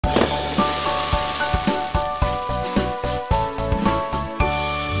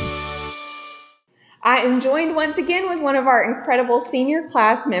I am joined once again with one of our incredible senior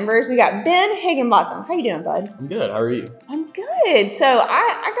class members. We got Ben Higginbotham. How you doing, bud? I'm good. How are you? I'm good. So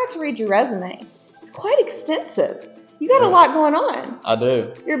I got to read your resume. It's quite extensive. You got a lot going on. I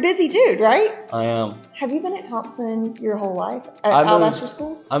do. You're a busy dude, right? I am. Have you been at Thompson your whole life? At Alabaster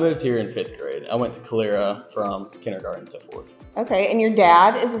School? I moved here in 5th grade. I went to Calera from kindergarten to 4th. Okay, and your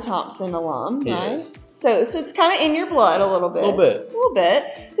dad is a Thompson alum, He right? is. So it's kind of in your blood a little bit. A little bit. A little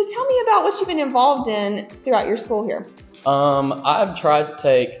bit. So tell me about what you've been involved in throughout your school here. I've tried to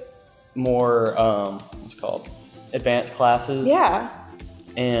take more, what's it called, advanced classes. Yeah.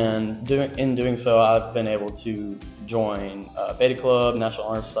 And in doing so, I've been able to join Beta Club, National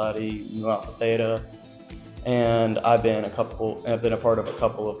Honor Society, Mu Alpha Theta, and I've been a part of a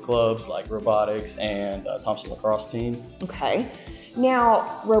couple of clubs like robotics and Thompson lacrosse team. Okay.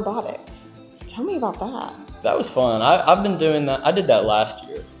 Now, robotics. Tell me about that. That was fun. I've been doing that. I did that last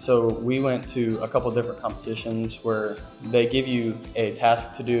year. So we went to a couple different competitions where they give you a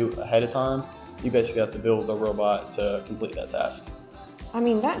task to do ahead of time. You basically have to build a robot to complete that task. I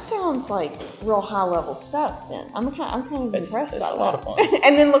mean, that sounds like real high-level stuff then. I'm kind of impressed about that. It's a lot of fun.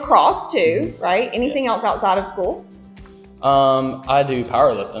 And then lacrosse too, right? Anything else outside of school? I do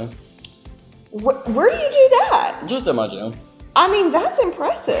powerlifting. Where do you do that? Just at my gym. I mean, that's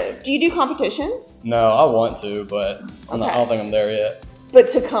impressive. Do you do competitions? No, I want to, but I don't think I'm there yet. But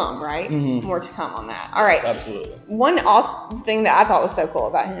to come, right? Mm-hmm. More to come on that. All right. Absolutely. One awesome thing that I thought was so cool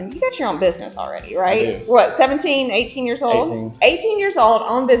about him, you got your own business already, right? I do. What, 17, 18 years old? 18. 18 years old,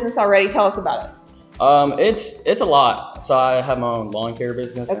 own business already. Tell us about it. It's a lot. So I have my own lawn care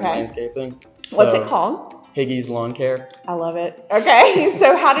business and landscaping. What's it called? Higgy's Lawn Care. I love it. Okay,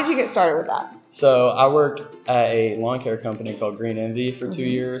 so how did you get started with that? So I worked at a lawn care company called Green Envy for 2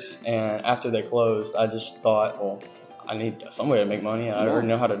 years, and after they closed, I just thought, well, I need some way to make money. I already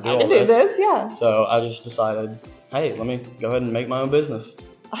know how to do all this. I can do this, yeah. So I just decided, hey, let me go ahead and make my own business.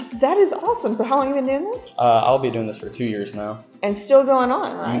 That is awesome. So how long have you been doing this? I'll be doing this for 2 years now. And still going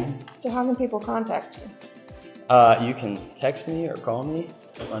on, right? Mm-hmm. So how can people contact you? You can text me or call me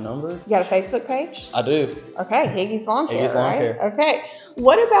at my number. You got a Facebook page? I do. Okay, Higgy's Lawn Care, Higgy's Lawn right? Care. Okay.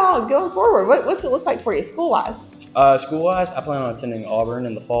 What about going forward? What's it look like for you school-wise? School-wise, I plan on attending Auburn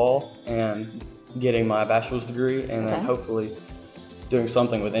in the fall and getting my bachelor's degree, and then hopefully doing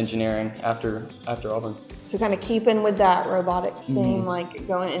something with engineering after Auburn. So kind of keeping with that robotics theme, like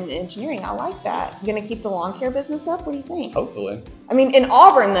going into engineering. I like that. You gonna keep the lawn care business up? What do you think? Hopefully. I mean, in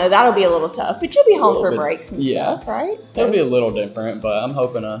Auburn though, that'll be a little tough, but you'll be home for breaks and stuff, right? So it'll be a little different, but I'm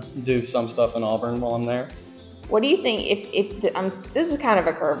hoping to do some stuff in Auburn while I'm there. what do you think, this is kind of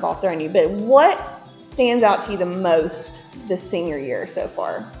a curveball throwing you, but what stands out to you the most this senior year so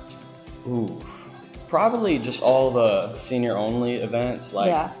far? Ooh. Probably just all the senior only events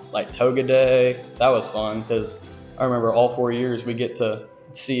like Toga Day. That was fun because I remember all 4 years we get to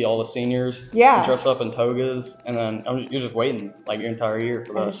see all the seniors dress up in togas, and then you're just waiting like your entire year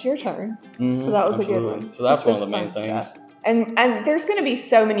for that. It's your turn. Mm-hmm, so that was a good one. So that's one of the main things. And there's going to be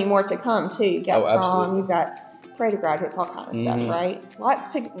so many more to come too. You got prom, you've got parade of graduates, all kind of stuff, right?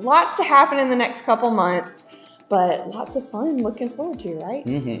 Lots to happen in the next couple months. But lots of fun, looking forward to, right?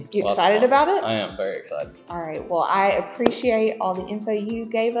 Mm-hmm. You excited about it? I am very excited. All right, well, I appreciate all the info you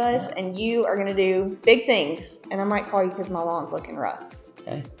gave us, and you are gonna do big things. And I might call you because my lawn's looking rough.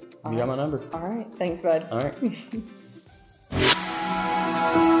 Okay, you got my number. All right, thanks, bud. All right.